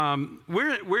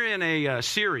We're in a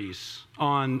series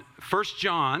on 1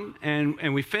 John,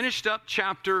 and we finished up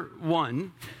chapter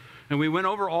 1, and we went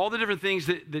over all the different things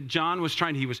that John was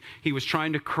trying. He was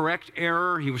trying to correct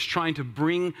error. He was trying to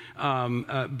bring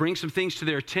some things to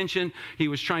their attention. He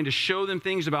was trying to show them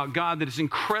things about God that is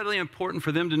incredibly important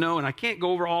for them to know. And I can't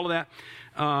go over all of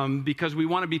that because we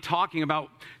want to be talking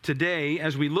about today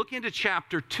as we look into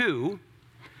chapter 2.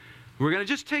 We're going to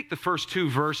just take the first two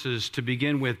verses to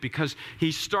begin with because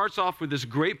he starts off with this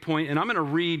great point, and I'm going to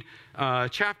read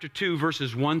chapter 2,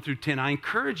 verses 1 through 10. I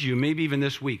encourage you, maybe even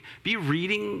this week, be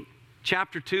reading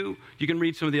chapter 2. You can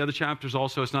read some of the other chapters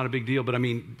also. It's not a big deal, but I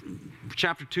mean,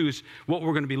 chapter 2 is what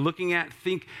we're going to be looking at.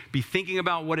 Be thinking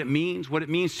about what it means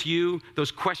to you,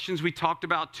 those questions we talked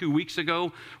about 2 weeks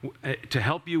ago to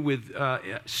help you with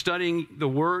studying the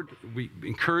Word. We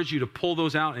encourage you to pull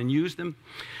those out and use them.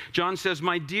 John says,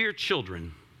 "My dear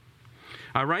children,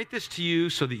 I write this to you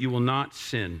so that you will not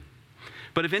sin.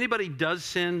 But if anybody does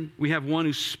sin, we have one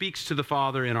who speaks to the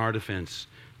Father in our defense,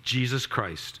 Jesus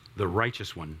Christ, the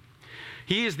righteous one.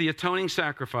 He is the atoning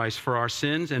sacrifice for our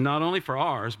sins, and not only for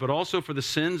ours, but also for the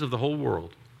sins of the whole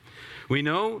world. We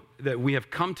know that we have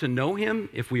come to know him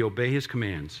if we obey his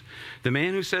commands. The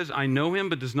man who says, 'I know him,'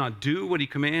 but does not do what he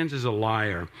commands is a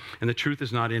liar, and the truth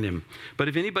is not in him. But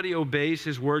if anybody obeys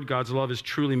his word, God's love is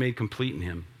truly made complete in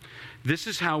him. This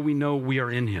is how we know we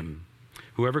are in him.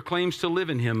 Whoever claims to live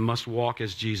in him must walk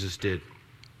as Jesus did.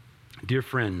 Dear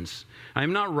friends, I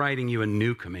am not writing you a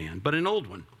new command, but an old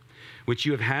one, which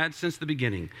you have had since the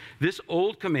beginning. This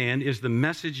old command is the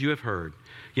message you have heard.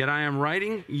 Yet I am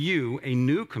writing you a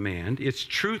new command. Its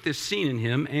truth is seen in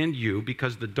him and you,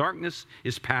 because the darkness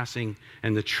is passing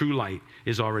and the true light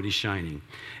is already shining.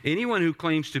 Anyone who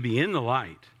claims to be in the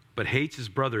light but hates his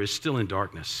brother is still in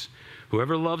darkness.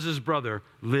 Whoever loves his brother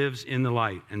lives in the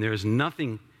light, and there is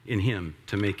nothing in him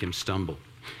to make him stumble."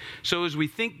 So as we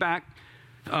think back,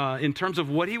 in terms of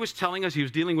what he was telling us, he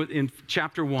was dealing with in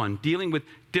chapter 1, dealing with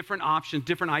different options,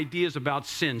 different ideas about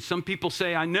sin. Some people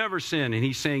say, "I never sin," and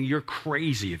he's saying, "You're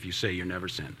crazy if you say you never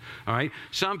sin." All right?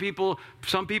 Some people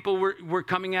were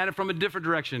coming at it from a different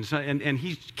direction, and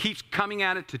he keeps coming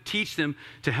at it to teach them,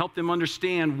 to help them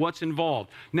understand what's involved.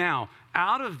 Now,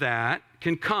 out of that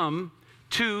can come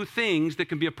two things that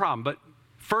can be a problem. But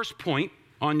first point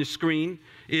on your screen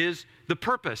is the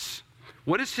purpose.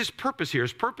 What is his purpose here?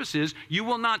 His purpose is, you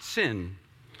will not sin.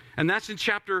 And that's in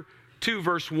chapter 2,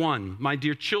 verse 1. "My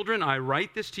dear children, I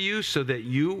write this to you so that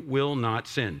you will not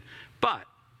sin. But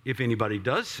if anybody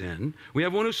does sin, we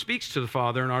have one who speaks to the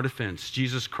Father in our defense,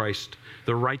 Jesus Christ,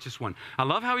 the righteous one." I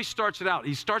love how he starts it out.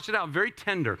 He starts it out very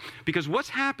tender, because what's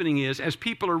happening is, as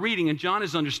people are reading, and John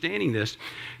is understanding this,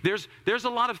 there's a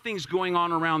lot of things going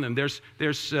on around them. There's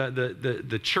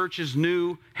the church is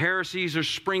new, heresies are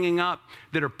springing up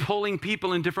that are pulling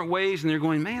people in different ways, and they're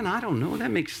going, "Man, I don't know, that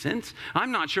makes sense.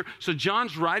 I'm not sure." So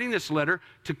John's writing this letter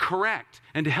to correct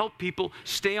and to help people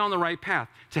stay on the right path,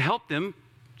 to help them,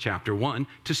 chapter 1,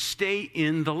 to stay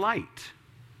in the light.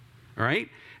 All right?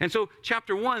 And so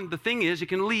chapter 1, the thing is, it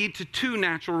can lead to two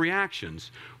natural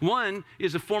reactions. One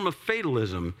is a form of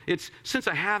fatalism. It's, since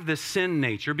I have this sin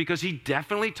nature, because he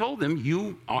definitely told them,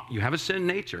 you have a sin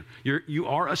nature. You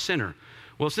are a sinner.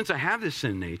 Well, since I have this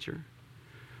sin nature,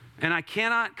 and I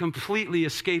cannot completely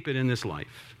escape it in this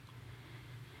life,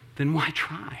 then why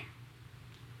try?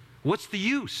 What's the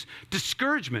use?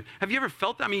 Discouragement. Have you ever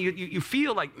felt that? I mean, you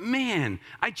feel like, man,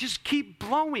 I just keep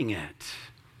blowing it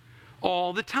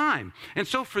all the time. And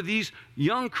so for these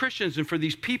young Christians and for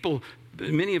these people,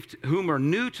 many of whom are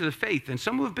new to the faith, and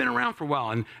some who have been around for a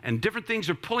while, and different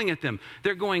things are pulling at them,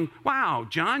 they're going, "Wow,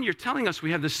 John, you're telling us we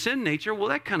have the sin nature. Well,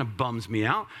 that kind of bums me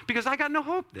out, because I got no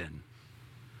hope then.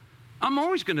 I'm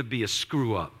always going to be a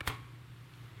screw up."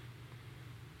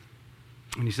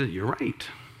 And he said, "You're right.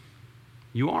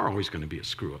 You are always going to be a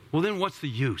screw up. Well, then what's the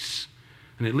use?"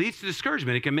 And it leads to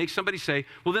discouragement. It can make somebody say,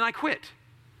 "Well, then I quit.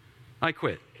 I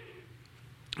quit."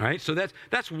 All right, so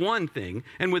that's one thing.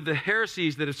 And with the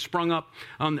heresies that have sprung up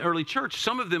on the early church,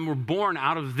 some of them were born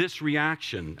out of this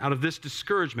reaction, out of this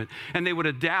discouragement. And they would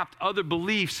adapt other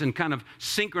beliefs and kind of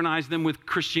synchronize them with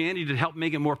Christianity to help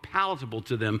make it more palatable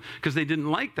to them, because they didn't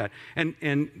like that.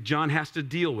 And John has to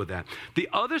deal with that. The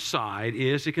other side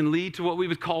is it can lead to what we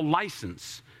would call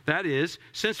license. That is,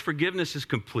 since forgiveness is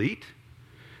complete,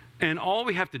 and all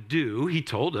we have to do, he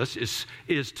told us,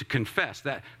 is to confess.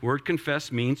 That word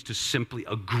confess means to simply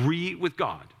agree with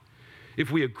God.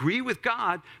 If we agree with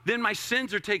God, then my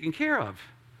sins are taken care of.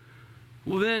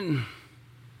 Well, then,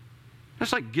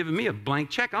 that's like giving me a blank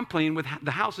check. I'm playing with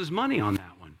the house's money on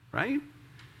that one, right?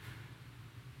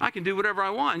 I can do whatever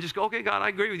I want and just go, okay, God, I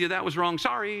agree with you. That was wrong.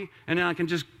 Sorry. And then I can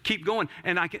just keep going.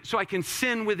 And I can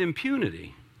sin with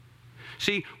impunity.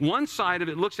 See, one side of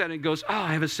it looks at it and goes, oh,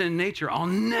 I have a sin nature. I'll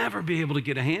never be able to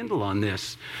get a handle on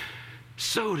this.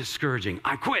 So discouraging.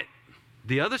 I quit.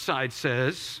 The other side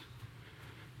says,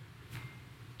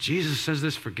 Jesus says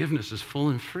this forgiveness is full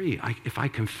and free. If I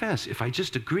confess, if I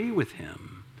just agree with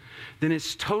him, then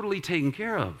it's totally taken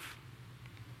care of.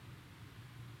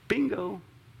 Bingo.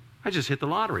 I just hit the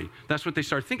lottery. That's what they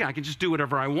start thinking. I can just do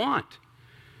whatever I want.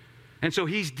 And so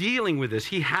he's dealing with this.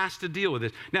 He has to deal with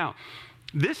this. Now,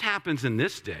 this happens in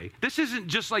this day. This isn't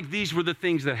just like these were the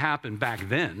things that happened back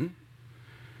then.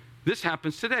 This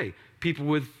happens today. People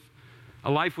with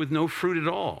a life with no fruit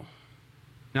at all.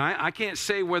 Now, I can't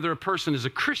say whether a person is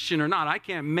a Christian or not. I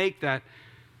can't make that.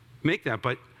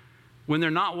 But when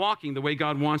they're not walking the way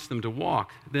God wants them to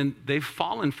walk, then they've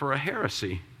fallen for a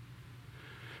heresy.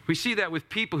 We see that with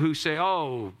people who say,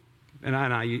 oh, and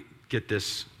I get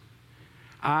this.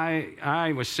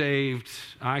 I was saved.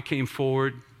 I came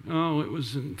forward. Oh, it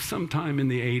was sometime in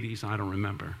the 80s. I don't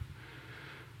remember.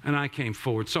 And I came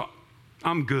forward. So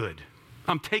I'm good.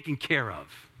 I'm taken care of.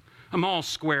 I'm all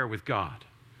square with God.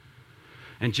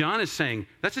 And John is saying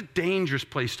that's a dangerous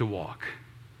place to walk.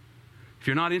 If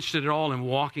you're not interested at all in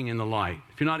walking in the light,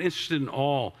 if you're not interested at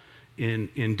all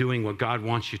in doing what God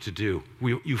wants you to do,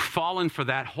 you've fallen for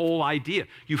that whole idea.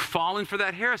 You've fallen for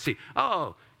that heresy.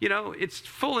 Oh, it's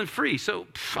full and free, so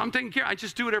I'm taking care. I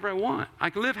just do whatever I want.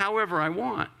 I can live however I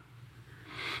want.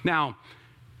 Now,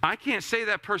 I can't say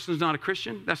that person is not a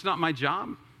Christian. That's not my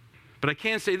job. But I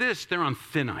can say this, they're on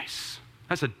thin ice.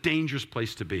 That's a dangerous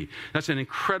place to be. That's an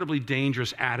incredibly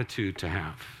dangerous attitude to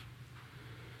have.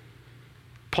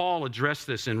 Paul addressed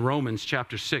this in Romans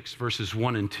chapter 6, verses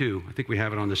 1 and 2. I think we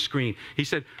have it on the screen. He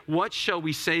said, what shall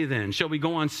we say then? Shall we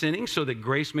go on sinning so that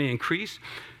grace may increase?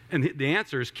 And the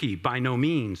answer is key. By no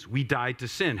means. We died to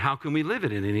sin. How can we live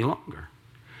in it any longer?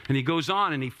 And he goes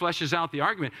on and he fleshes out the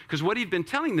argument, because what he'd been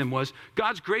telling them was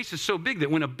God's grace is so big that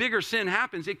when a bigger sin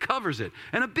happens, it covers it.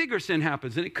 And a bigger sin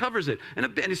happens and it covers it.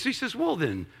 And so he says, well,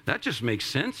 then that just makes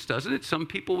sense, doesn't it? Some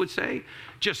people would say,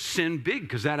 just sin big,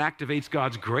 because that activates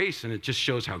God's grace and it just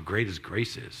shows how great his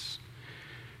grace is.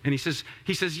 And he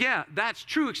says, yeah, that's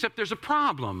true, except there's a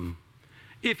problem.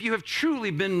 If you have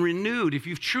truly been renewed, if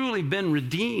you've truly been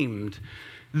redeemed,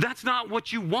 that's not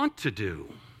what you want to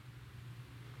do.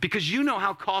 Because you know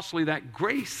how costly that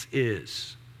grace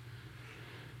is.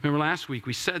 Remember last week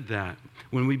we said that.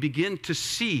 When we begin to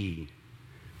see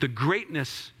the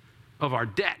greatness of our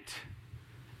debt,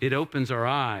 it opens our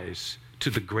eyes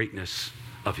to the greatness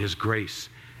of his grace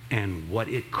and what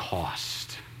it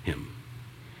cost him.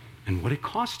 And what it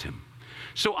cost him.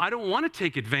 So I don't want to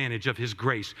take advantage of his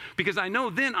grace, because I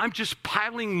know then I'm just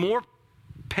piling more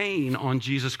pain on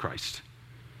Jesus Christ.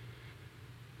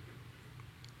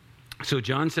 So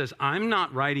John says, I'm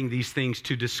not writing these things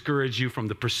to discourage you from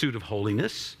the pursuit of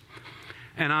holiness,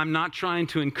 and I'm not trying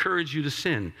to encourage you to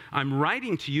sin. I'm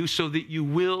writing to you so that you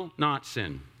will not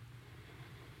sin,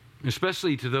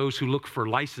 especially to those who look for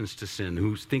license to sin,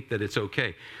 who think that it's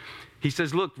okay. He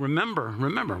says, look,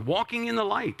 remember, walking in the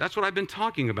light. That's what I've been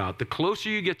talking about. The closer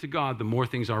you get to God, the more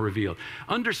things are revealed.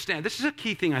 Understand, this is a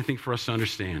key thing I think for us to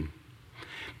understand.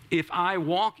 If I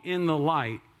walk in the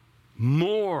light,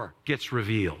 more gets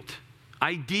revealed.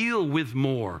 I deal with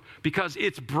more because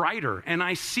it's brighter and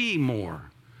I see more.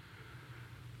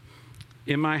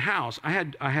 In my house, I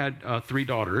had 3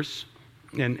 daughters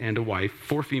and a wife,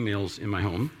 4 females in my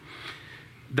home.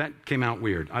 That came out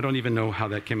weird. I don't even know how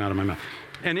that came out of my mouth.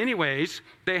 And anyways,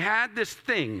 they had this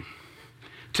thing.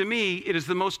 To me, it is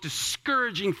the most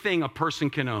discouraging thing a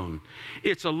person can own.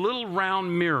 It's a little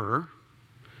round mirror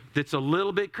that's a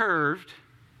little bit curved,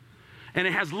 and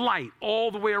it has light all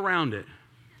the way around it.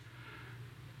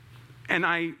 And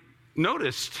I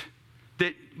noticed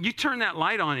that you turn that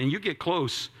light on and you get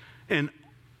close, and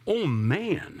oh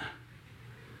man.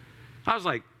 I was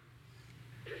like,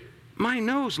 my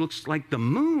nose looks like the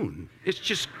moon. It's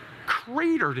just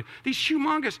cratered. These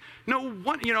humongous, no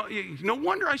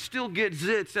wonder I still get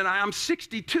zits, and I'm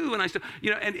 62 and I still,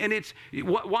 and it's,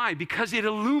 why? Because it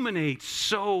illuminates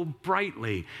so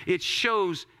brightly. It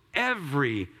shows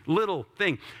every little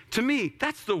thing. To me,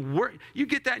 that's the word. You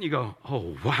get that and you go,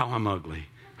 oh, wow, I'm ugly.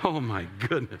 Oh my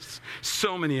goodness.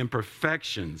 So many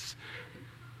imperfections.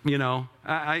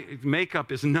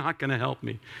 Makeup is not going to help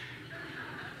me.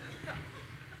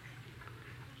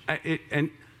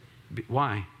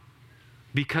 Why?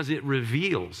 Because it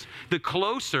reveals. The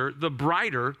closer, the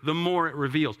brighter, the more it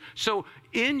reveals. So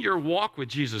in your walk with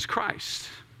Jesus Christ,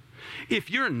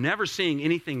 if you're never seeing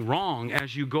anything wrong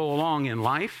as you go along in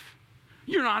life,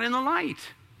 you're not in the light.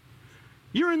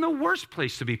 You're in the worst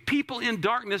place to be. People in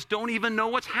darkness don't even know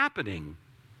what's happening.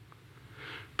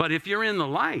 But if you're in the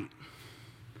light,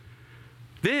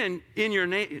 then in your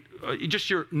just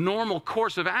your normal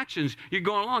course of actions, you're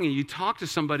going along and you talk to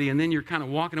somebody and then you're kind of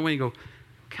walking away and you go,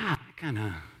 God,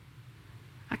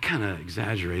 I kind of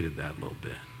exaggerated that a little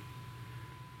bit.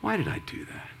 Why did I do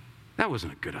that? That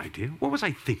wasn't a good idea. What was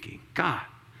I thinking? God,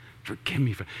 forgive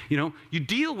me for, you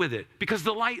deal with it because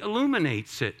the light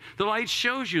illuminates it. The light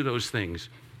shows you those things.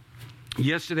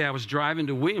 Yesterday I was driving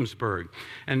to Williamsburg,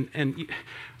 and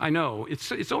I know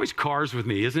it's always cars with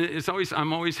me, isn't it?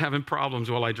 I'm always having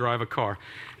problems while I drive a car,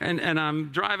 and I'm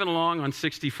driving along on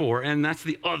 64, and that's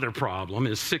the other problem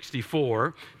is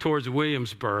 64 towards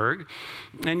Williamsburg,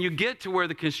 and you get to where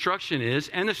the construction is,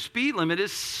 and the speed limit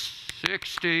is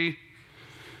 60.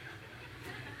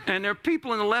 And there are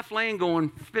people in the left lane going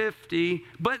 50,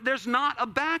 but there's not a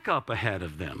backup ahead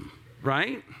of them,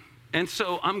 right? And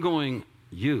so I'm going,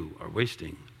 you are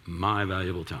wasting my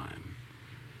valuable time.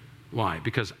 Why?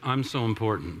 Because I'm so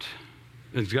important.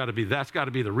 That's got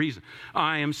to be the reason.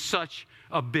 I am such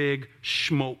a big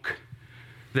schmoke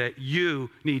that you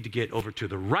need to get over to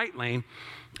the right lane.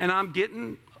 And I'm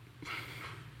getting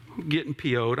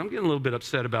PO'd. I'm getting a little bit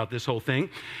upset about this whole thing.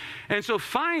 And so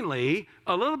finally,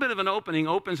 a little bit of an opening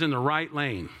opens in the right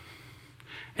lane.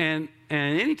 And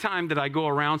any time that I go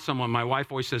around someone, my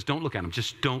wife always says, don't look at them.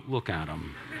 Just don't look at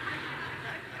them.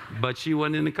 But she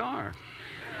wasn't in the car.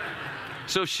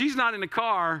 So if she's not in the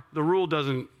car, the rule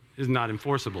is not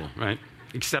enforceable, right?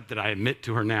 Except that I admit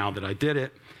to her now that I did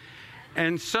it.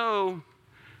 And so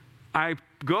I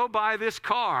go by this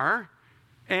car,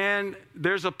 and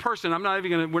there's a person.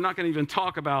 We're not going to even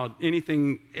talk about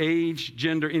anything, age,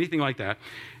 gender, anything like that.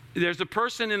 There's a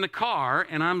person in the car,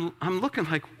 and I'm looking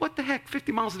like, what the heck,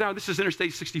 50 miles an hour? This is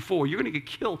Interstate 64. You're going to get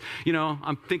killed.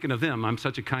 I'm thinking of them. I'm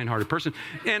such a kind-hearted person.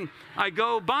 And I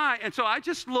go by, and so I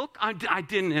just look. I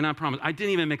didn't, and I promise, I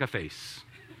didn't even make a face.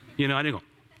 I didn't go,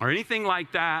 or anything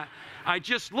like that. I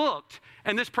just looked,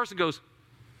 and this person goes,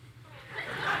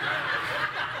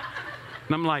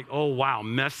 and I'm like, oh, wow,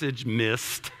 message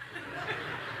missed.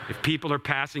 If people are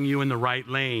passing you in the right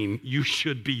lane, you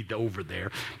should be over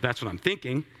there. That's what I'm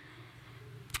thinking.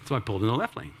 So I pulled in the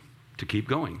left lane to keep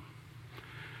going.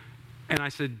 And I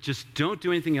said, just don't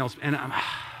do anything else. And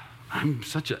I'm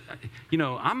such a,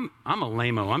 I'm a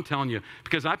lame-o, I'm telling you,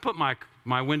 because I put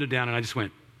my window down and I just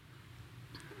went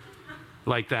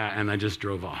like that, and I just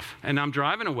drove off. And I'm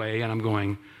driving away, and I'm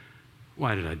going,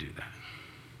 why did I do that?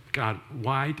 God,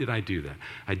 why did I do that?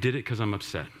 I did it because I'm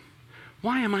upset.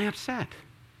 Why am I upset?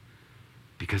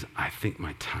 Because I think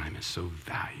my time is so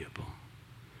valuable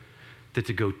that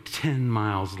to go 10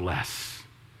 miles less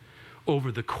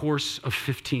over the course of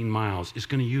 15 miles is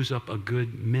going to use up a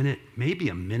good minute, maybe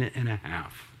a minute and a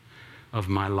half of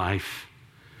my life.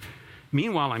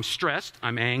 Meanwhile, I'm stressed,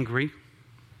 I'm angry,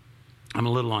 I'm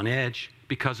a little on edge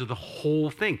because of the whole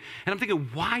thing. And I'm thinking,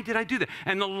 why did I do that?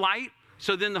 And the light,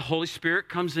 so then the Holy Spirit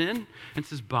comes in and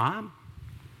says, Bob,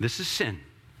 this is sin.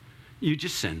 You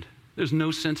just sinned. There's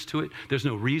no sense to it. There's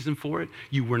no reason for it.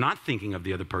 You were not thinking of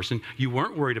the other person. You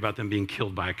weren't worried about them being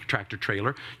killed by a tractor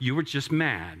trailer. You were just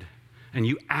mad, and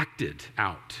you acted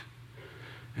out.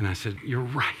 And I said, you're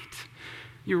right.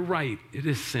 You're right. It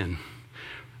is sin.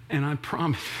 And I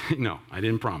promised. No, I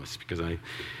didn't promise, because I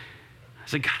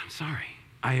said, God, I'm sorry.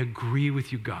 I agree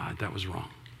with you, God. That was wrong.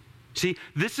 See,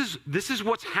 this is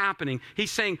what's happening.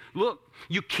 He's saying, look,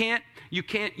 you can't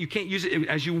use it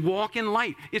as you walk in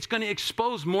light. It's going to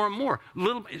expose more and more.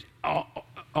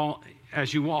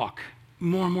 As you walk,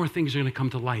 more and more things are going to come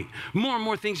to light. More and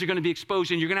more things are going to be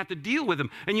exposed, and you're going to have to deal with them.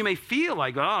 And you may feel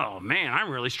like, oh, man, I'm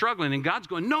really struggling. And God's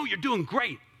going, no, you're doing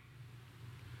great.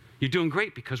 You're doing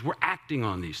great because we're acting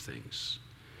on these things.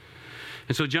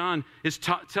 And so John is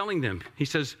telling them, he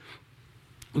says,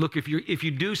 look, if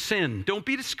you do sin, don't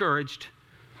be discouraged.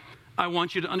 I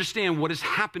want you to understand what is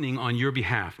happening on your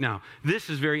behalf. Now, this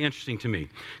is very interesting to me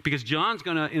because John's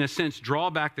going to, in a sense, draw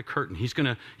back the curtain. He's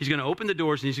going to open the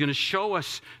doors, and he's going to show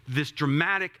us this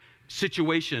dramatic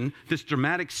situation, this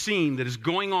dramatic scene that is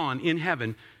going on in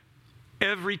heaven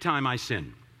every time I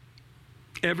sin,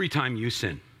 every time you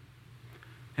sin.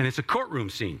 And it's a courtroom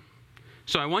scene.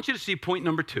 So I want you to see point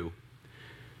number 2.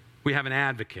 We have an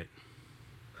advocate.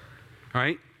 All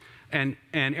right? And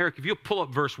Eric, if you'll pull up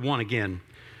verse 1 again.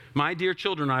 My dear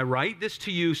children, I write this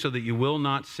to you so that you will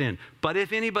not sin. But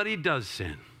if anybody does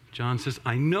sin, John says,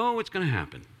 I know it's going to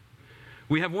happen.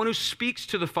 We have one who speaks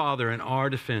to the Father in our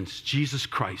defense, Jesus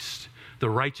Christ, the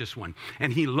righteous one.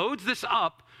 And he loads this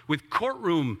up with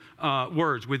courtroom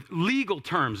words, with legal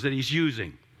terms that he's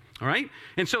using. All right?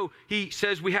 And so he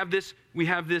says we have this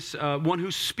one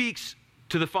who speaks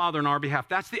to the Father on our behalf.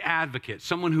 That's the advocate,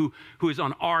 someone who is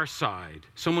on our side,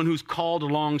 someone who's called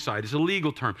alongside. It's a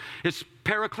legal term. It's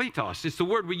parakletos. It's the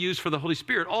word we use for the Holy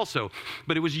Spirit also,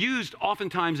 but it was used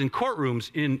oftentimes in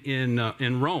courtrooms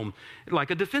in Rome,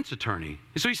 like a defense attorney.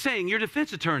 So he's saying your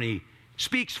defense attorney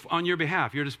speaks on your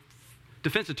behalf. Your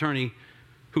defense attorney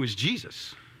who is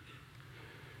Jesus.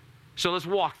 So let's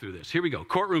walk through this. Here we go.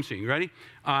 Courtroom scene. You ready?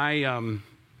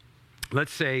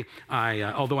 Let's say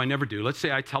although I never do, let's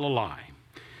say I tell a lie.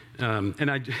 And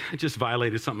I just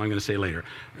violated something I'm going to say later,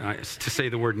 to say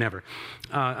the word never.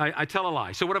 I tell a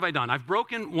lie. So what have I done? I've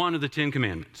broken one of the 10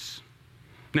 commandments.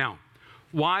 Now,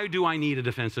 why do I need a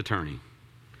defense attorney?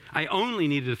 I only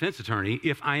need a defense attorney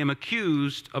if I am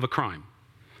accused of a crime.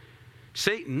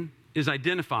 Satan is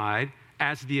identified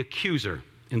as the accuser.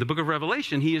 In the book of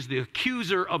Revelation, he is the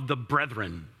accuser of the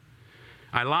brethren.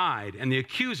 I lied, and the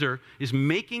accuser is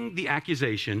making the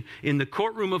accusation in the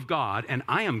courtroom of God, and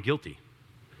I am guilty.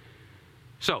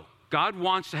 So, God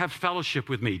wants to have fellowship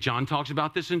with me. John talks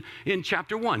about this in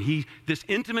chapter 1. This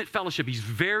intimate fellowship, it's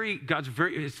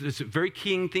a very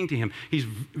keen thing to him. He's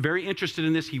very interested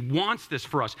in this. He wants this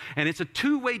for us. And it's a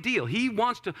two-way deal. He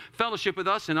wants to fellowship with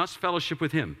us and us fellowship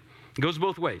with him. It goes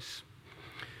both ways.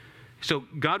 So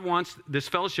God wants this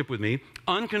fellowship with me.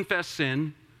 Unconfessed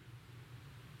sin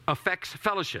affects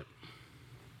fellowship.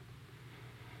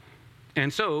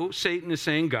 And so Satan is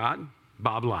saying, God,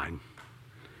 Bob lied.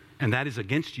 And that is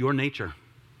against your nature.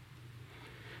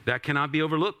 That cannot be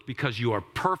overlooked because you are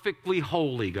perfectly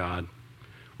holy, God.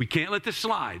 We can't let this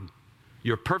slide.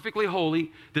 You're perfectly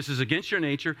holy. This is against your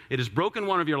nature. It has broken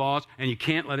one of your laws, and you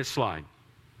can't let it slide.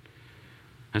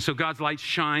 And so God's light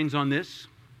shines on this.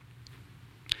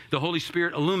 The Holy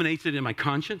Spirit illuminates it in my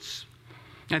conscience.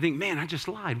 And I think, man, I just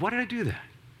lied. Why did I do that?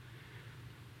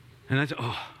 And I say,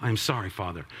 I'm sorry,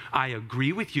 Father. I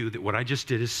agree with you that what I just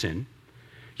did is sin.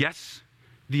 Yes,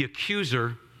 the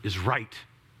accuser is right.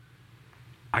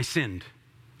 I sinned.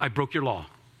 I broke your law.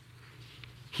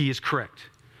 He is correct.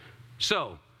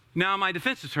 So, now my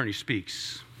defense attorney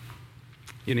speaks.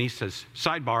 And he says,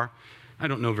 sidebar, I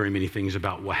don't know very many things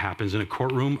about what happens in a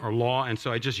courtroom or law, and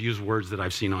so I just use words that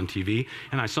I've seen on TV.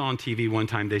 And I saw on TV one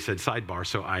time they said sidebar,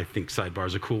 so I think sidebar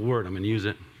is a cool word. I'm going to use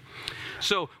it.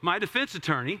 So, my defense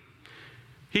attorney,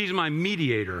 he's my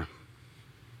mediator.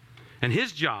 And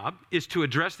his job is to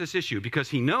address this issue because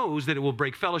he knows that it will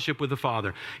break fellowship with the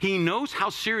Father. He knows how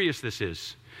serious this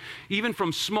is. Even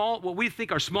from what we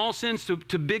think are small sins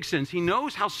to big sins, he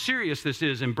knows how serious this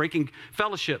is in breaking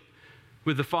fellowship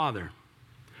with the Father.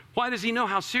 Why does he know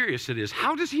how serious it is?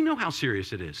 How does he know how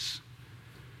serious it is?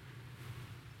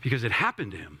 Because it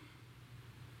happened to him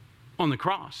on the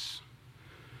cross.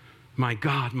 My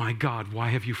God, why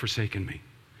have you forsaken me?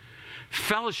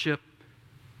 Fellowship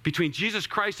between Jesus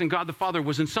Christ and God the Father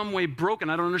was in some way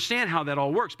broken. I don't understand how that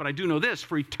all works, but I do know this.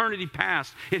 For eternity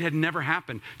past, it had never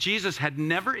happened. Jesus had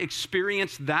never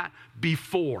experienced that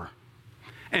before.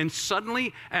 And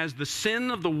suddenly, as the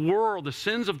sins of the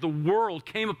world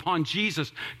came upon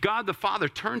Jesus, God the Father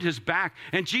turned his back,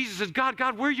 and Jesus said, God,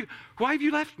 why have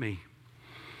you left me?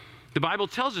 The Bible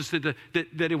tells us that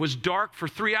it was dark for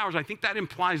 3 hours. I think that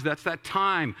implies that's that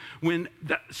time when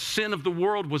the sin of the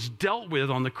world was dealt with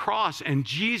on the cross, and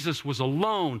Jesus was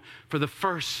alone for the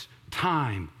first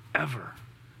time ever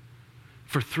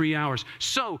for 3 hours.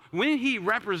 So when he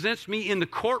represents me in the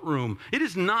courtroom, it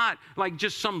is not like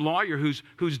just some lawyer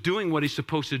who's doing what he's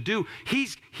supposed to do.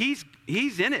 He's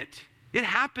in it. It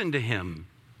happened to him.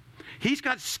 He's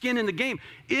got skin in the game.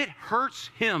 It hurts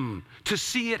him to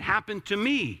see it happen to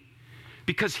me,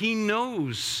 because he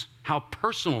knows how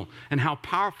personal and how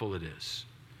powerful it is.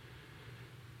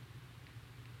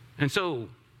 And so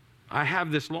I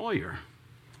have this lawyer.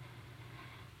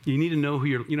 You need to know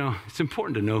it's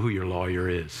important to know who your lawyer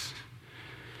is.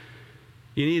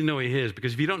 You need to know who he is,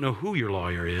 because if you don't know who your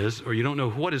lawyer is, or you don't know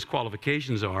what his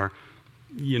qualifications are,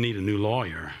 you need a new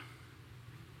lawyer,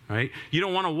 right? You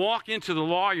don't want to walk into the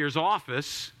lawyer's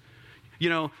office.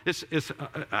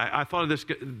 I thought of this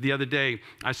the other day.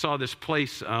 I saw this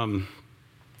place,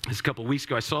 this a couple of weeks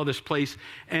ago. I saw this place,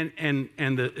 and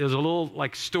it was a little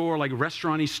store,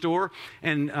 restaurant-y store,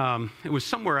 and it was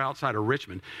somewhere outside of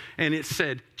Richmond, and it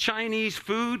said Chinese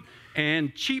food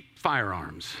and cheap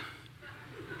firearms.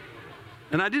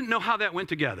 And I didn't know how that went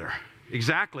together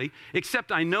exactly,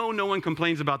 except I know no one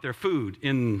complains about their food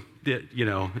you're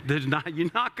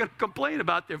not going to complain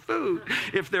about their food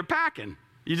if they're packing.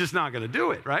 You're just not going to do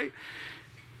it, right?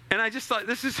 And I just thought,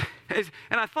 and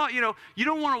I thought, you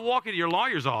don't want to walk into your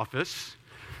lawyer's office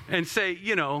and say,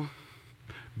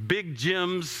 Big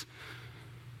Jim's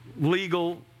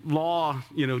legal law,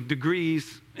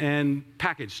 degrees and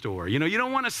package store. You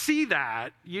don't want to see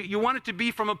that. You want it to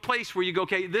be from a place where you go,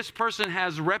 okay, this person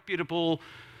has reputable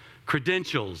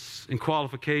credentials and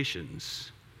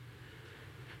qualifications.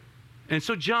 And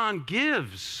so John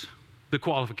gives the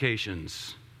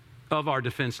qualifications of our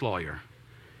defense lawyer.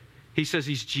 He says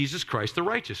he's Jesus Christ, the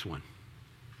righteous one.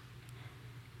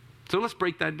 So let's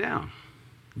break that down.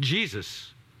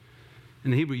 Jesus,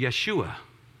 in the Hebrew, Yeshua,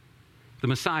 the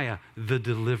Messiah, the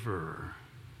deliverer.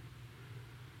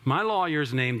 My lawyer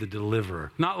is named the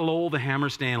deliverer, not Lowell the Hammer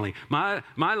Stanley. My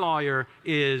lawyer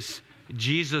is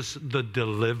Jesus the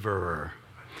deliverer.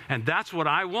 And that's what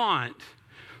I want,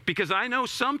 because I know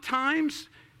sometimes,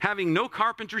 having no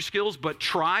carpentry skills but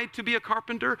tried to be a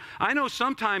carpenter, I know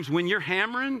sometimes when you're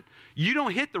hammering, you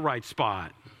don't hit the right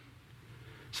spot.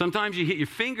 Sometimes you hit your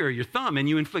finger or your thumb and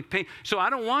you inflict pain. So I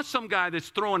don't want some guy that's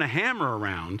throwing a hammer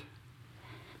around.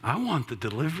 I want the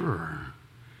deliverer,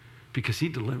 because he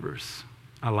delivers.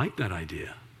 I like that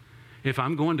idea. If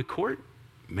I'm going to court,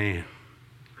 man,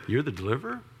 you're the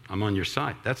deliverer, I'm on your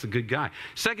side. That's a good guy.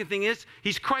 Second thing is,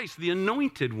 he's Christ, the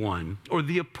anointed one, or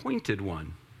the appointed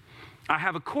one. I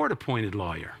have a court-appointed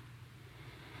lawyer.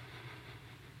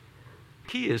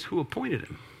 He is who appointed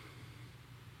him.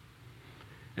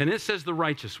 And it says the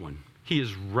righteous one. He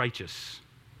is righteous.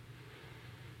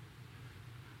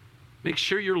 Make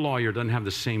sure your lawyer doesn't have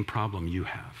the same problem you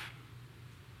have.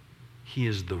 He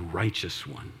is the righteous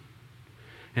one.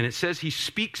 And it says he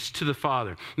speaks to the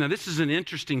Father. Now, this is an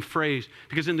interesting phrase,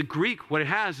 because in the Greek, what it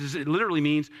has is it literally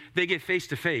means they get face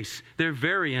to face. They're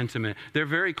very intimate. They're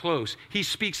very close. He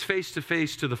speaks face to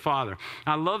face to the Father.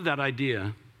 I love that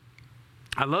idea.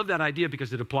 I love that idea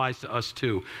because it applies to us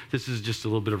too. This is just a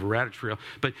little bit of a rabbit trail.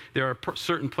 But there are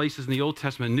certain places in the Old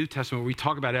Testament and New Testament where we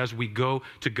talk about as we go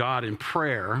to God in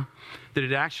prayer, that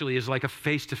it actually is like a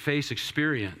face-to-face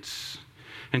experience.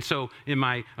 And so in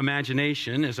my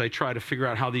imagination, as I try to figure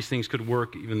out how these things could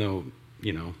work, even though,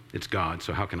 it's God,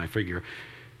 so how can I figure?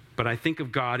 But I think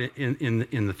of God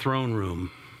in the throne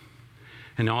room,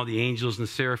 and all the angels and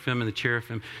the seraphim and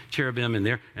the cherubim, and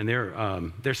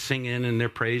they're singing and they're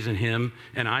praising him.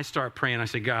 And I start praying. I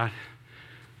say, God,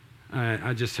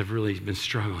 I just have really been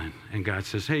struggling. And God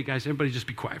says, hey guys, everybody just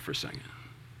be quiet for a second.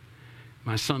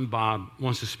 My son Bob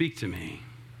wants to speak to me.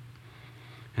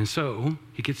 And so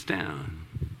he gets down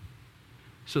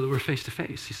so that we're face to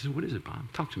face. He says, what is it,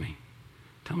 Bob? Talk to me.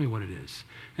 Tell me what it is.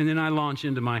 And then I launch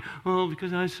into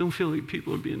because I still feel like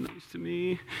people are being nice to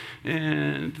me,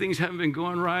 and things haven't been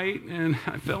going right, and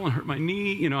I fell and hurt my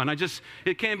knee, and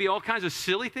it can be all kinds of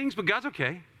silly things, but God's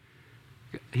okay.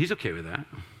 He's okay with that.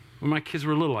 When my kids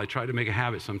were little, I tried to make a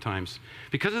habit sometimes,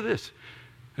 because of this,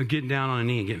 of getting down on a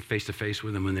knee and getting face to face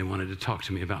with them when they wanted to talk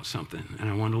to me about something. And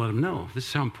I wanted to let them know, this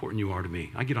is how important you are to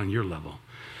me. I get on your level.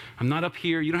 I'm not up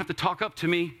here. You don't have to talk up to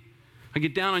me. I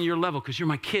get down on your level because you're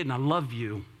my kid and I love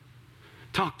you.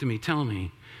 Talk to me, tell me.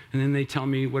 And then they tell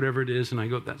me whatever it is, and I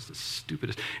go, that's the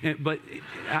stupidest. But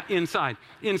inside.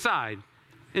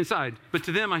 But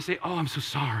to them, I say, oh, I'm so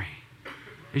sorry.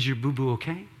 Is your boo-boo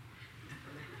okay?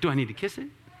 Do I need to kiss it?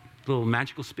 A little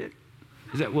magical spit?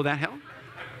 Will that help?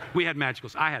 I had magical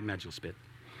spit.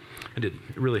 I did.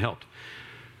 It really helped.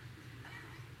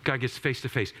 God gets face to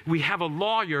face. We have a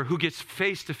lawyer who gets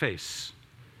face to face.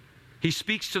 He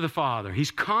speaks to the Father. He's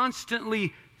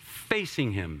constantly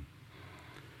facing him.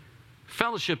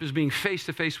 Fellowship is being face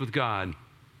to face with God,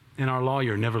 and our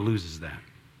lawyer never loses that.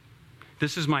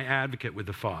 This is my advocate with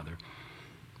the Father.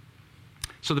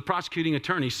 So the prosecuting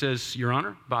attorney says, Your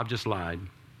Honor, Bob just lied.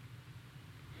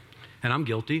 And I'm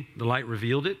guilty. The light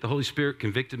revealed it. The Holy Spirit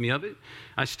convicted me of it.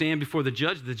 I stand before the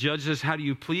judge. The judge says, how do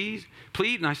you plead?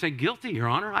 And I say, guilty, Your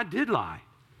Honor. I did lie.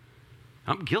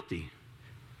 I'm guilty.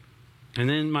 And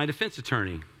then my defense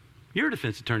attorney, you're a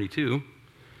defense attorney too,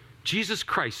 Jesus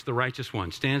Christ, the righteous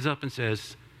one, stands up and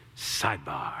says,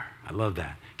 sidebar. I love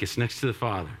that. Gets next to the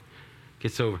Father.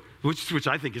 Gets over, which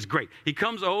I think is great. He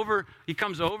comes over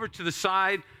to the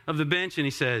side of the bench and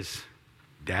he says,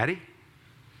 Daddy?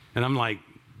 And I'm like,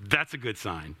 that's a good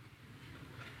sign.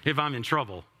 If I'm in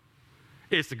trouble,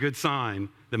 it's a good sign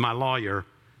that my lawyer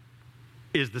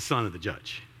is the son of the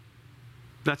judge.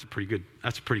 That's a pretty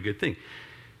good thing.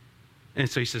 And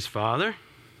so he says, Father,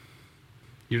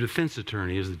 your defense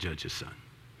attorney is the judge's son.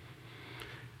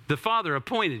 The Father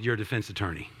appointed your defense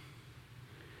attorney.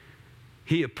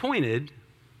 He appointed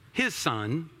his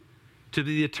son to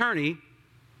be the attorney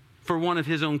for one of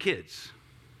his own kids.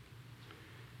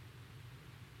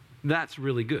 That's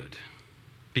really good,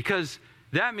 because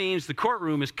that means the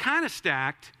courtroom is kind of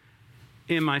stacked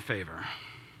in my favor.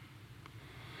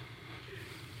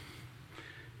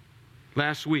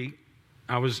 Last week,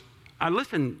 I was I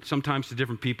listen sometimes to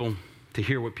different people to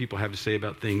hear what people have to say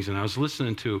about things. And I was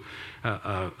listening to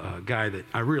a guy that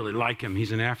I really like him.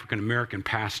 He's an African-American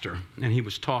pastor, and he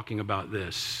was talking about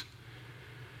this.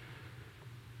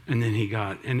 And then he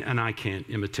got, and I can't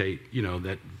imitate,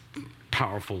 that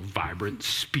powerful, vibrant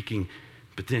speaking.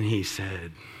 But then he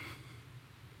said,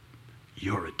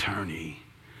 your attorney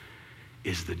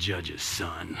is the judge's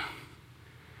son.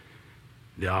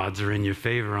 The odds are in your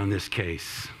favor on this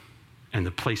case. And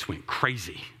the place went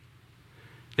crazy.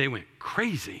 They went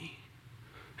crazy.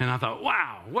 And I thought,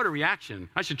 wow, what a reaction.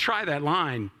 I should try that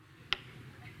line.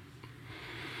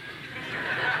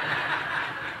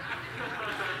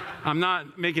 I'm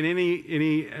not making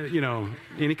any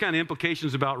kind of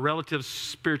implications about relative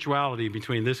spirituality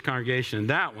between this congregation and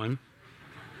that one.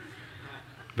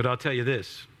 But I'll tell you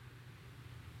this.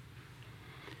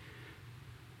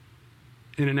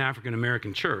 In an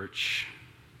African-American church,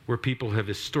 where people have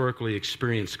historically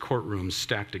experienced courtrooms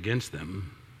stacked against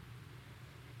them,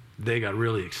 they got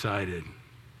really excited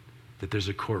that there's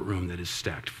a courtroom that is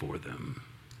stacked for them.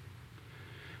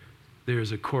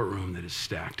 There's a courtroom that is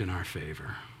stacked in our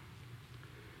favor.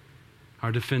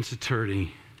 Our defense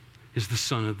attorney is the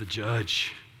son of the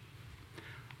judge.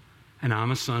 And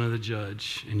I'm a son of the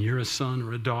judge, and you're a son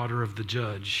or a daughter of the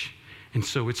judge. And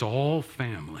so it's all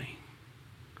family.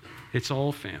 It's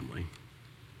all family.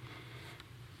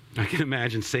 I can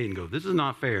imagine Satan go, this is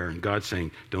not fair. And God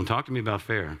saying, don't talk to me about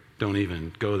fair. Don't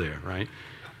even go there, right?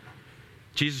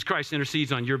 Jesus Christ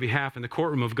intercedes on your behalf in the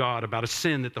courtroom of God about a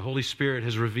sin that the Holy Spirit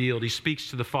has revealed. He speaks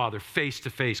to the Father face to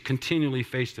face, continually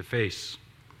face to face.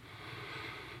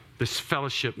 This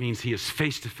fellowship means he is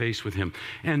face to face with him.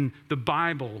 And the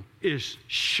Bible is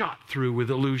shot through with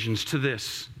allusions to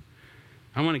this.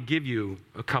 I want to give you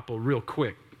a couple real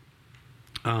quick.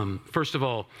 First of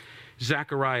all,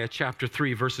 Zechariah chapter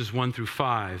 3, verses 1 through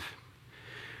 5.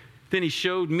 Then he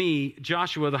showed me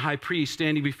Joshua the high priest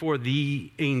standing before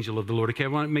the angel of the Lord. Okay, I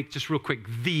want to make just real quick,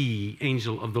 the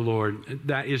angel of the Lord.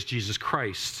 That is Jesus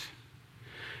Christ.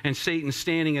 And Satan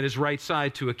standing at his right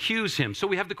side to accuse him. So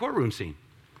we have the courtroom scene.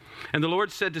 And the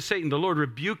Lord said to Satan, the Lord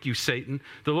rebuke you, Satan.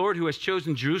 The Lord who has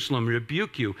chosen Jerusalem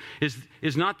rebuke you.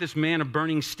 Is not this man a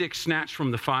burning stick snatched from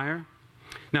the fire?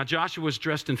 Now Joshua was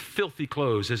dressed in filthy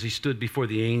clothes as he stood before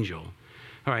the angel.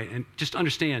 All right, and just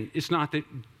understand, it's not that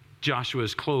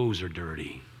Joshua's clothes are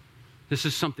dirty. This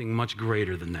is something much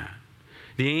greater than that.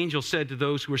 The angel said to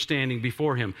those who were standing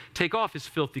before him, take off his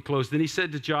filthy clothes. Then he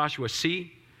said to Joshua,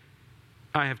 see,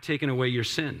 I have taken away your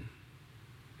sin,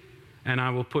 and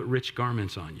I will put rich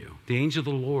garments on you. The angel of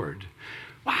the Lord.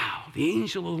 Wow, the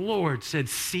angel of the Lord said,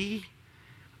 see,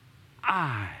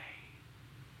 I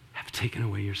have taken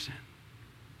away your sin.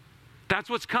 That's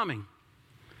what's coming.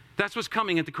 That's what's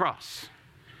coming at the cross.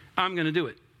 I'm going to do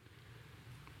it.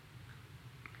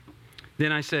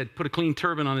 Then I said, put a clean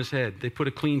turban on his head. They put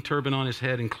a clean turban on his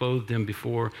head and clothed him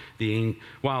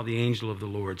while the angel of the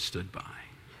Lord stood by.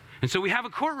 And so we have a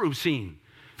courtroom scene,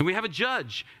 and we have a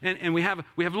judge, and we have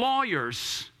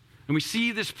lawyers, and we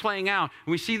see this playing out,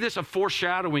 and we see this a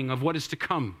foreshadowing of what is to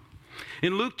come.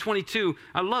 In Luke 22,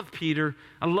 I love Peter.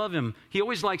 I love him. He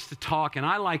always likes to talk, and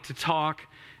I like to talk.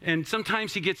 And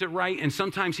sometimes he gets it right, and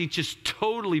sometimes he just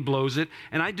totally blows it,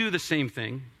 and I do the same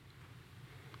thing.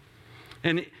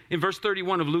 And in verse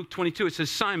 31 of Luke 22, it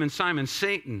says, Simon, Simon,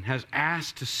 Satan has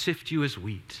asked to sift you as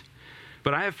wheat.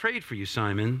 But I have prayed for you,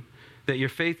 Simon, that your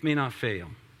faith may not fail.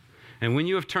 And when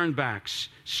you have turned back,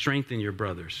 strengthen your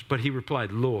brothers. But he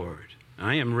replied, Lord,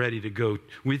 I am ready to go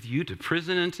with you to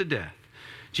prison and to death.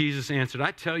 Jesus answered,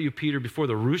 I tell you, Peter, before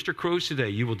the rooster crows today,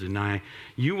 you will deny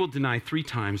 3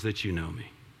 times that you know me.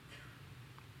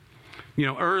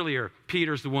 Earlier,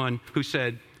 Peter's the one who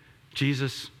said,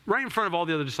 Jesus, right in front of all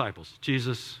the other disciples,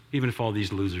 Jesus, even if all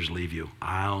these losers leave you,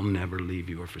 I'll never leave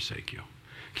you or forsake you.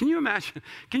 Can you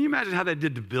imagine how that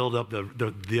did to build up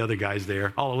the other guys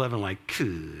there? All 11 like,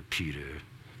 Peter,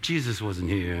 Jesus wasn't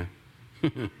here.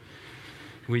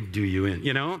 We'd do you in.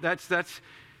 That's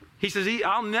he says,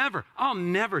 I'll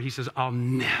never, he says, I'll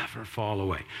never fall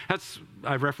away.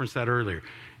 I referenced that earlier.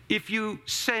 If you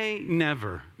say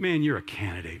never, man, you're a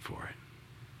candidate for it.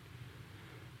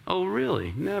 Oh,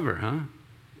 really? Never, huh?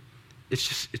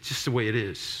 It's just the way it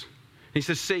is. He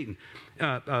says, Satan,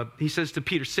 he says to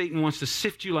Peter, Satan wants to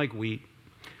sift you like wheat.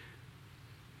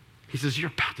 He says,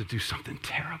 you're about to do something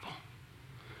terrible.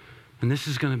 And this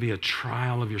is going to be a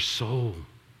trial of your soul.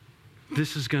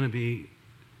 This is going to be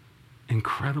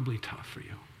incredibly tough for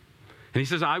you. And he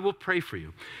says, I will pray for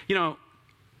you.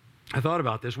 I thought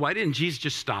about this. Why didn't Jesus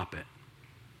just stop it?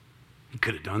 He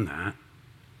could have done that.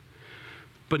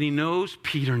 But he knows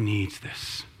Peter needs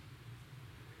this.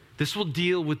 This will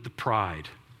deal with the pride.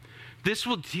 This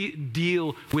will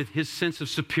deal with his sense of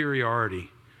superiority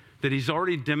that he's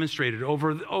already demonstrated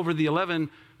over the 11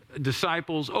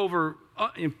 disciples,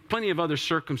 in plenty of other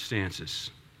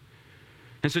circumstances.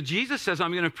 And so Jesus says,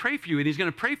 I'm going to pray for you, and he's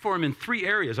going to pray for him in 3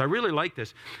 areas. I really like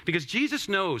this because Jesus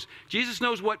knows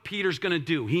what Peter's going to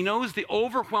do. He knows the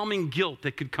overwhelming guilt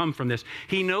that could come from this.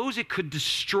 He knows it could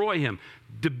destroy him,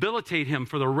 debilitate him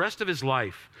for the rest of his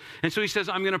life. And so he says,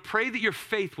 I'm going to pray that your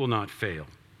faith will not fail.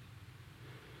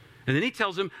 And then he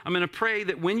tells him, I'm going to pray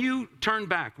that when you turn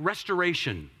back,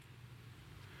 restoration.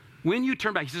 When you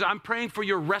turn back, he says, I'm praying for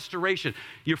your restoration.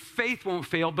 Your faith won't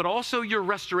fail, but also your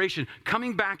restoration,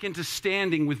 coming back into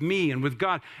standing with me and with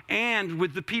God and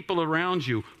with the people around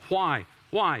you. Why?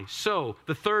 Why? So,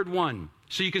 the third one,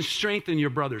 so you can strengthen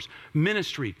your brothers.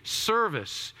 Ministry,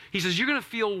 service. He says, you're going to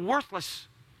feel worthless.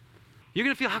 You're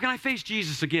going to feel, how can I face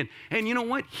Jesus again? And you know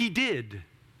what? He did.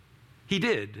 He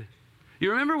did.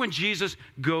 You remember when Jesus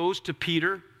goes to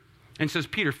Peter and says,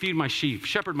 Peter, feed my sheep,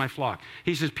 shepherd my flock.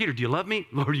 He says, Peter, do you love me?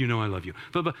 Lord, you know I love you.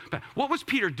 But what was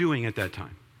Peter doing at that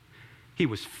time? He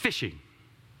was fishing.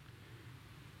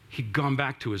 He'd gone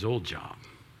back to his old job.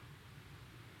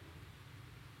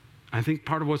 I think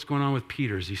part of what's going on with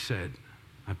Peter is he said,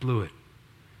 I blew it.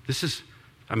 This is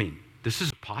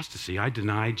apostasy. I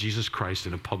denied Jesus Christ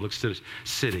in a public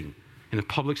sitting. In a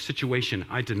public situation,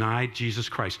 I denied Jesus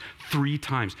Christ 3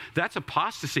 times. That's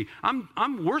apostasy.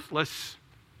 I'm worthless.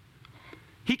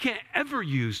 He can't ever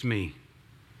use me.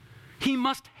 He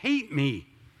must hate me.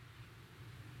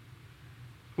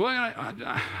 Well,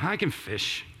 I can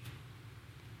fish.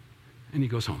 And he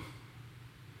goes home.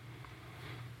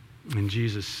 And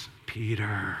Jesus,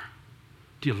 Peter,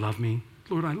 do you love me?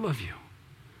 Lord, I love you.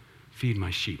 Feed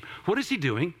my sheep. What is he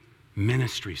doing?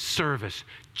 Ministry, service,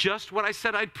 just what I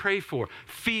said I'd pray for.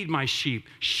 Feed my sheep,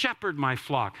 shepherd my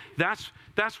flock. That's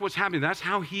what's happening. That's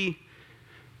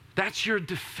your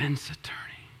defense attorney.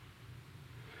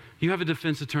 You have a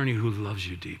defense attorney who loves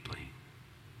you deeply.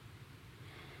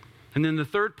 And then the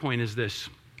third point is this.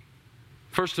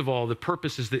 First of all, the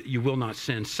purpose is that you will not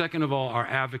sin. Second of all, our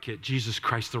advocate, Jesus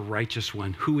Christ, the righteous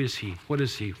one. Who is he? What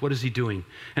is he? What is he doing?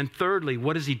 And thirdly,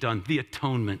 what has he done? The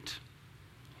atonement.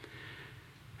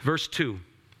 Verse 2,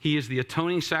 he is the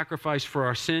atoning sacrifice for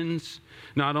our sins,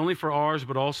 not only for ours,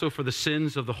 but also for the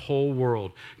sins of the whole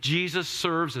world. Jesus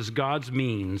serves as God's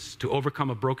means to overcome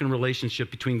a broken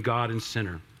relationship between God and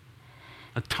sinner.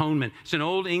 Atonement. It's an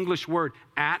old English word,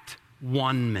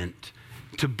 at-one-ment,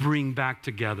 to bring back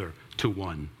together to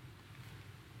one.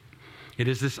 It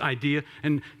is this idea,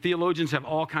 and theologians have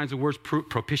all kinds of words,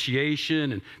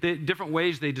 propitiation, and different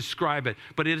ways they describe it.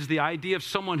 But it is the idea of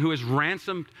someone who has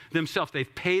ransomed themselves.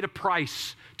 They've paid a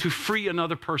price to free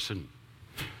another person.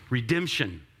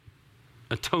 Redemption,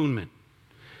 atonement.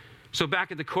 So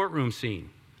back at the courtroom scene,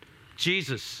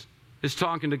 Jesus is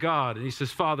talking to God, and he says,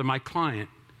 Father, my client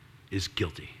is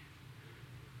guilty.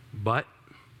 But,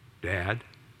 Dad,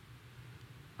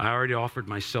 I already offered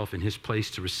myself in his place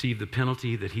to receive the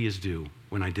penalty that he is due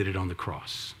when I did it on the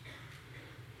cross.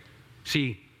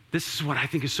 See, this is what I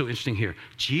think is so interesting here.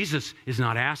 Jesus is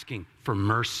not asking for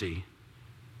mercy.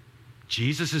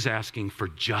 Jesus is asking for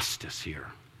justice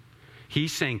here.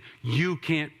 He's saying, you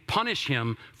can't punish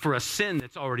him for a sin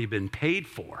that's already been paid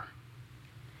for.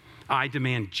 I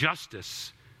demand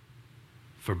justice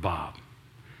for Bob.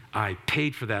 I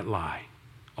paid for that lie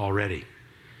already.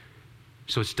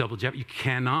 So it's double jeopardy.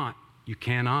 You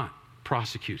cannot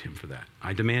prosecute him for that.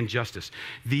 I demand justice.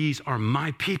 These are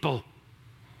my people.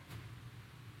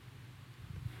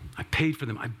 I paid for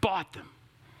them. I bought them.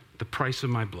 The price of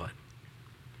my blood.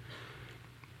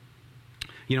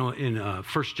 You know, in 1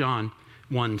 John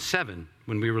 1:7,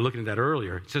 when we were looking at that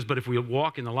earlier, it says, but if we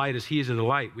walk in the light as he is in the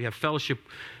light, we have fellowship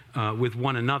with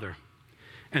one another.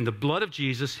 And the blood of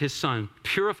Jesus, his son,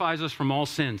 purifies us from all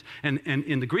sins. And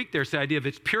in the Greek, there's the idea of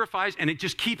it purifies and it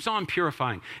just keeps on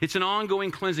purifying. It's an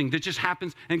ongoing cleansing that just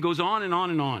happens and goes on and on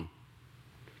and on,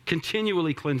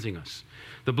 continually cleansing us.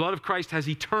 The blood of Christ has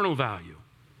eternal value.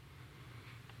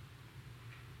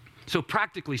 So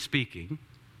practically speaking,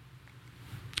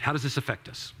 how does this affect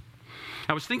us?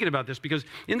 I was thinking about this because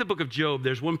in the book of Job,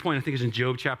 there's one point, I think it's in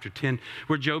Job chapter 10,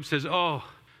 where Job says, oh,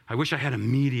 I wish I had a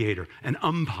mediator, an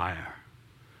umpire.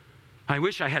 I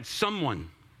wish I had someone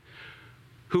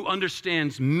who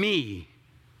understands me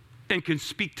and can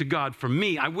speak to God for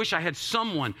me. I wish I had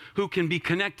someone who can be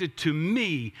connected to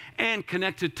me and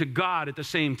connected to God at the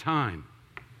same time.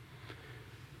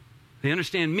 They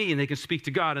understand me and they can speak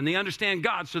to God, and they understand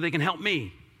God so they can help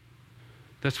me.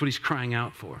 That's what he's crying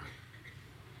out for.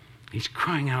 He's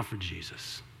crying out for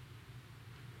Jesus.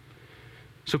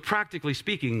 So practically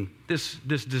speaking, this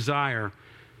desire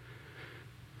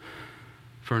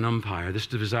for an umpire, this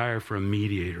desire for a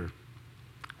mediator,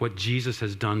 what Jesus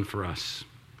has done for us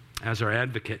as our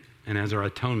advocate and as our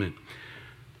atonement.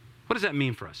 What does that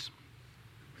mean for us?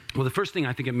 Well, the first thing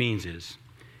I think it means is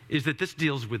that this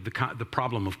deals with the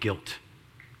problem of guilt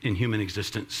in human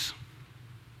existence.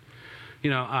 You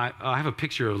know, I have a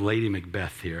picture of Lady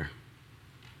Macbeth here.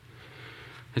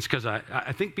 It's because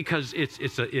I think because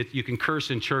you can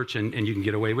curse in church and you can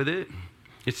get away with it.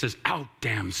 It says, "Out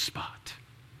damn spot."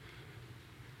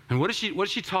 And what is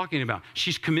she talking about?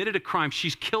 She's committed a crime.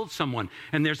 She's killed someone,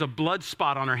 and there's a blood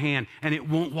spot on her hand, and it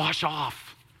won't wash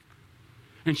off.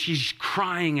 And she's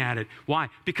crying at it. Why?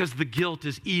 Because the guilt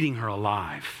is eating her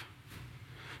alive.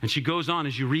 And she goes on,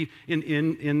 as you read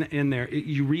in there,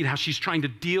 you read how she's trying to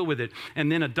deal with it.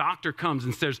 And then a doctor comes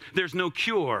and says, "There's no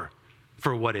cure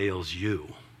for what ails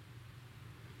you.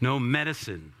 No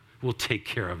medicine will take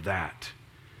care of that.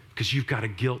 Because you've got a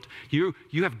guilt. You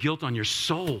have guilt on your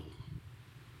soul."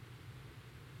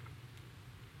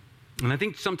 And I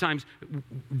think sometimes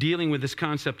dealing with this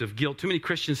concept of guilt, too many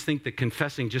Christians think that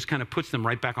confessing just kind of puts them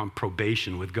right back on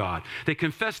probation with God. They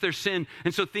confess their sin,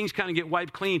 and so things kind of get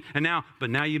wiped clean.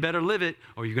 But now you better live it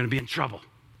or you're going to be in trouble.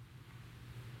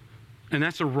 And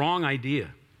that's a wrong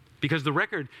idea. Because the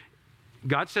record,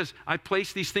 God says, I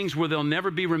place these things where they'll never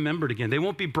be remembered again. They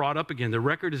won't be brought up again. The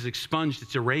record is expunged.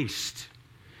 It's erased.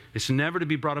 It's never to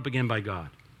be brought up again by God.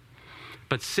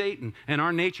 But Satan and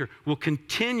our nature will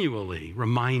continually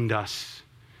remind us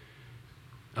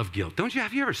of guilt.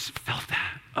 Have you ever felt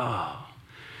that? Oh.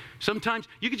 Sometimes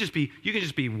you can just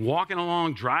be walking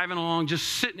along, driving along, just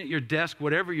sitting at your desk,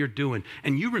 whatever you're doing,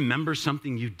 and you remember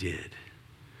something you did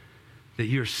that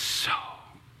you're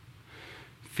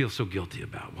feel so guilty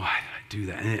about. Why did I do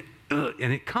that?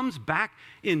 And it comes back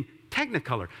in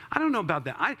Technicolor. I don't know about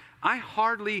that. I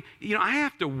hardly, I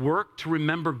have to work to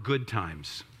remember good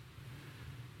times.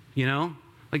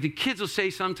 Like the kids will say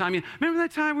sometime, "Remember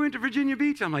that time we went to Virginia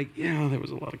Beach?" I'm like, "Yeah, there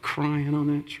was a lot of crying on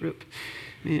that trip."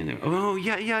 Man, oh,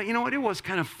 yeah, you know what? It was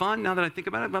kind of fun now that I think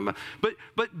about it.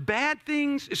 But bad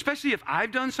things, especially if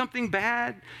I've done something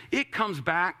bad, it comes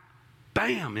back,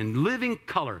 bam, in living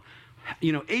color.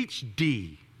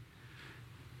 HD.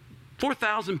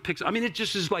 4,000 pixels. I mean, it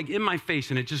just is like in my face,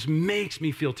 and it just makes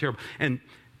me feel terrible. And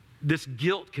this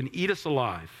guilt can eat us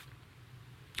alive.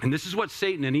 And this is what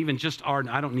Satan and even just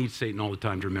I don't need Satan all the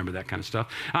time to remember that kind of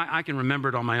stuff. I can remember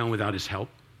it on my own without his help.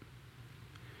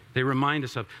 They remind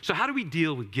us of. So how do we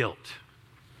deal with guilt?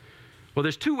 Well,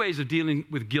 there's two ways of dealing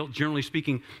with guilt, generally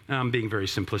speaking, being very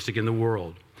simplistic in the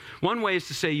world. One way is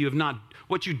to say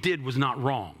what you did was not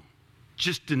wrong.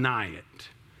 Just deny it.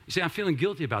 You say, "I'm feeling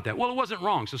guilty about that." Well, it wasn't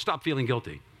wrong, so stop feeling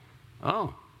guilty.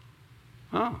 Oh.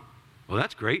 Well,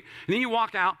 that's great. And then you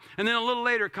walk out, and then a little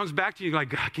later it comes back to you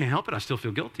like, "I can't help it. I still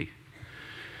feel guilty."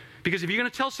 Because if you're going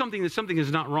to tell something that something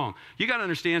is not wrong, you got to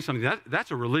understand something.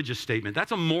 That's a religious statement.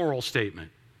 That's a moral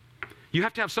statement. You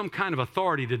have to have some kind of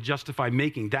authority to justify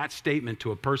making that statement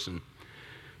to a person.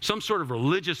 Some sort of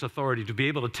religious authority to be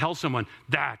able to tell someone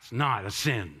that's not a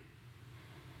sin.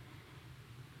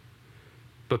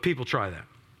 But people try that.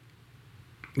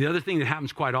 The other thing that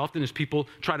happens quite often is people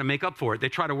try to make up for it. They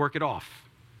try to work it off.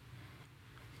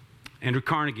 Andrew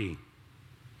Carnegie,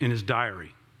 in his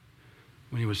diary,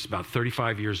 when he was about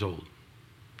 35 years old,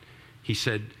 he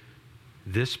said,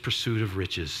 "This pursuit of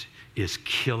riches is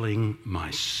killing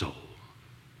my soul.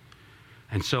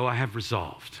 And so I have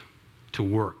resolved to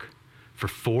work for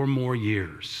 4 more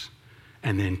years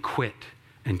and then quit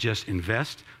and just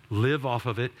invest, live off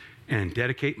of it, and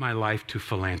dedicate my life to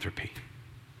philanthropy.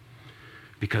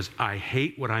 Because I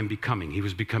hate what I'm becoming." He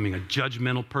was becoming a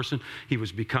judgmental person. He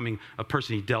was becoming a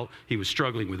person he was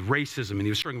struggling with racism, and he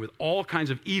was struggling with all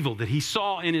kinds of evil that he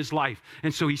saw in his life.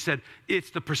 And so he said, "It's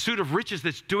the pursuit of riches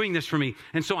that's doing this for me.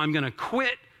 And so I'm going to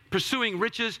quit pursuing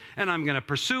riches, and I'm going to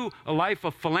pursue a life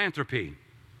of philanthropy."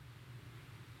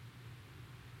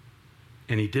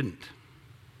 And he didn't.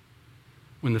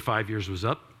 When the 5 years was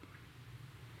up,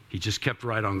 he just kept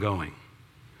right on going.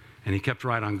 And he kept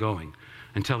right on going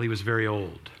until he was very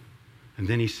old. And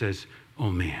then he says, "Oh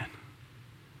man,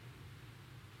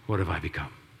 what have I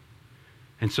become?"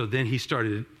 And so then he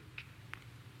started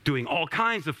doing all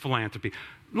kinds of philanthropy.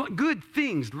 Good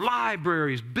things,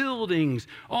 libraries, buildings,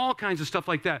 all kinds of stuff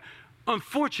like that.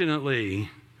 Unfortunately,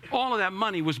 all of that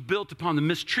money was built upon the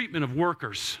mistreatment of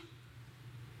workers,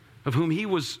 of whom he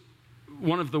was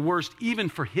one of the worst, even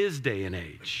for his day and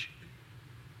age.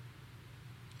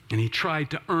 And he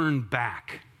tried to earn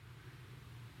back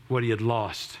what he had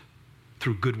lost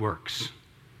through good works.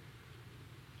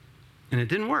 And it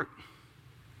didn't work.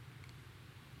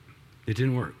 It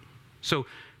didn't work. So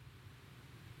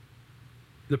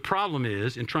The problem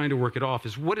is, in trying to work it off,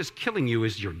 is what is killing you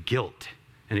is your guilt.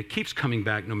 And it keeps coming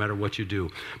back no matter what you do.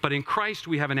 But in Christ,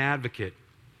 we have an advocate.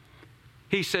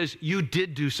 He says, you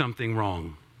did do something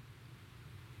wrong.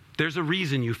 There's a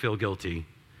reason you feel guilty.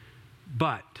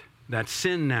 But that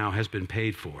sin now has been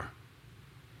paid for.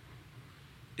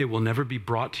 It will never be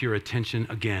brought to your attention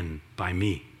again by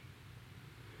me.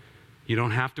 You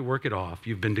don't have to work it off.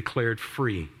 You've been declared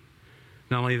free.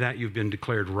 Not only that, you've been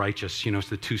declared righteous. You know, it's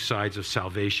the two sides of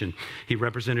salvation. He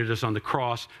represented us on the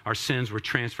cross. Our sins were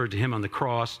transferred to him on the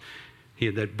cross. He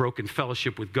had that broken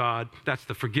fellowship with God. That's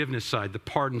the forgiveness side, the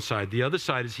pardon side. The other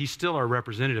side is he's still our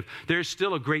representative. There's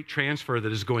still a great transfer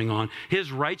that is going on.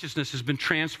 His righteousness has been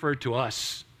transferred to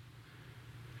us.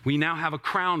 We now have a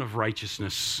crown of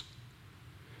righteousness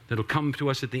that'll come to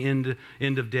us at the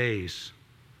end of days.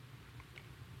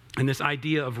 And this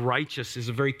idea of righteous is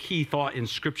a very key thought in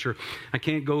Scripture. I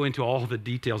can't go into all the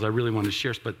details I really want to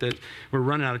share, but we're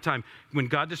running out of time. When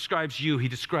God describes you, he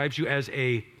describes you as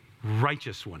a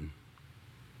righteous one.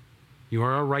 You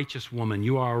are a righteous woman.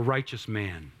 You are a righteous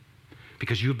man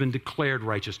because you've been declared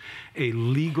righteous. A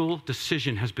legal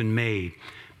decision has been made.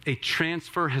 A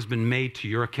transfer has been made to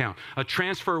your account. A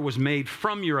transfer was made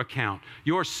from your account.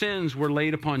 Your sins were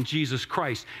laid upon Jesus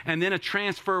Christ. And then a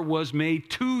transfer was made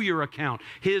to your account.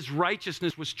 His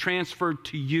righteousness was transferred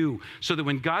to you so that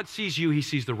when God sees you, he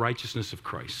sees the righteousness of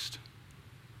Christ.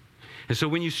 And so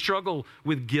when you struggle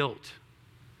with guilt,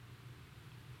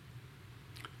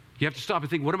 you have to stop and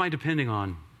think, what am I depending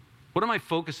on? What am I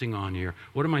focusing on here?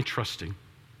 What am I trusting?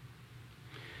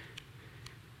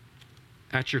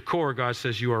 At your core, God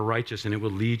says you are righteous, and it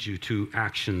will lead you to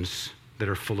actions that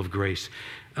are full of grace.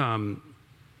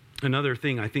 Another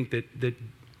thing I think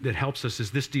that helps us is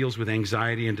this deals with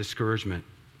anxiety and discouragement.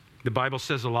 The Bible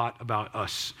says a lot about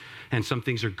us, and some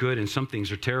things are good and some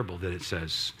things are terrible that it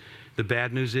says. The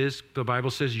bad news is the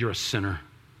Bible says you're a sinner.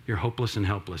 You're hopeless and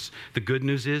helpless. The good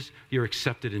news is you're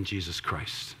accepted in Jesus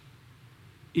Christ.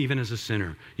 Even as a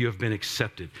sinner, you have been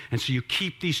accepted. And so you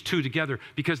keep these two together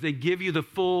because they give you the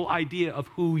full idea of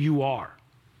who you are,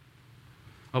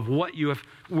 of what you have,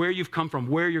 where you've come from,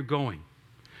 where you're going.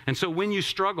 And so when you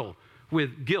struggle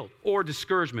with guilt or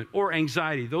discouragement or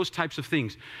anxiety, those types of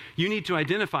things, you need to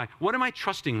identify, what am I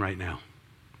trusting right now?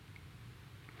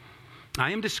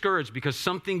 I am discouraged because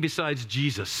something besides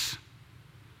Jesus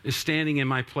is standing in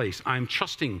my place. I'm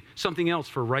trusting something else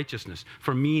for righteousness,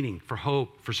 for meaning, for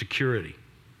hope, for security.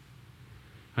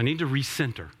 I need to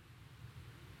recenter.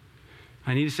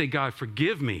 I need to say, God,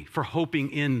 forgive me for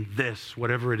hoping in this,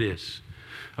 whatever it is,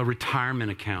 a retirement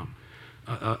account,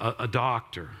 a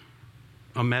doctor,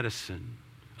 a medicine,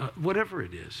 whatever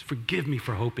it is. Forgive me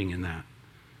for hoping in that,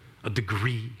 a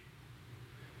degree.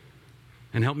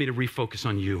 And help me to refocus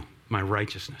on you, my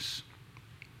righteousness.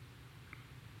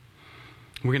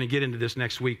 We're going to get into this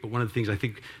next week, but one of the things I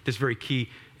think that's very key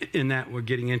in that we're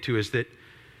getting into is that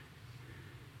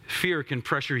fear can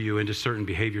pressure you into certain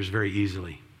behaviors very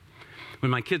easily.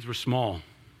 When my kids were small,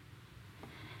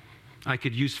 I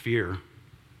could use fear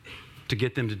to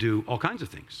get them to do all kinds of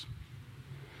things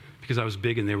because I was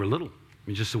big and they were little. I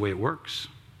mean, just the way it works.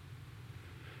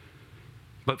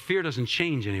 But fear doesn't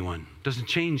change anyone, doesn't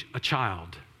change a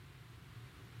child.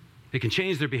 It can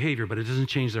change their behavior, but it doesn't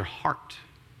change their heart.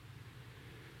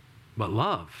 But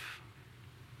love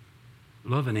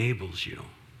enables you.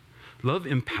 Love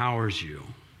empowers you.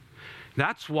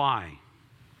 That's why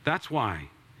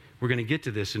we're going to get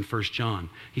to this in 1 John.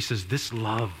 He says, this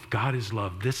love, God is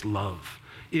love, this love,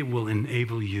 it will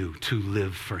enable you to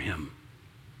live for him.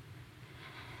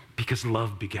 Because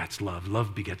love begets love.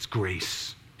 Love begets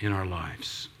grace in our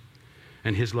lives.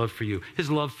 And his love for you,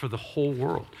 his love for the whole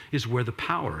world is where the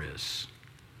power is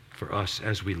for us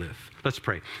as we live. Let's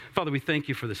pray. Father, we thank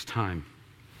you for this time.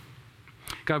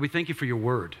 God, we thank you for your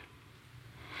word.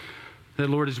 That,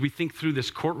 Lord, as we think through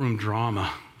this courtroom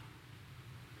drama,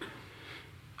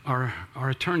 our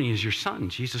attorney is your Son,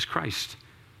 Jesus Christ,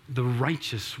 the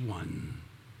righteous one.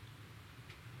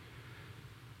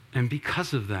 And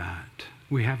because of that,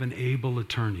 we have an able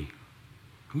attorney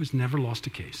who has never lost a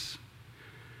case.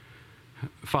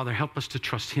 Father, help us to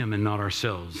trust him and not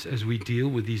ourselves as we deal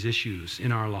with these issues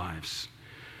in our lives.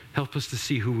 Help us to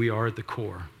see who we are at the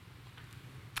core,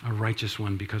 a righteous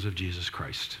one because of Jesus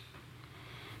Christ.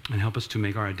 And help us to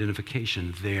make our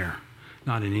identification there,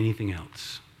 not in anything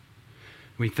else.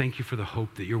 We thank you for the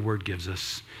hope that your word gives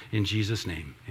us. In Jesus' name.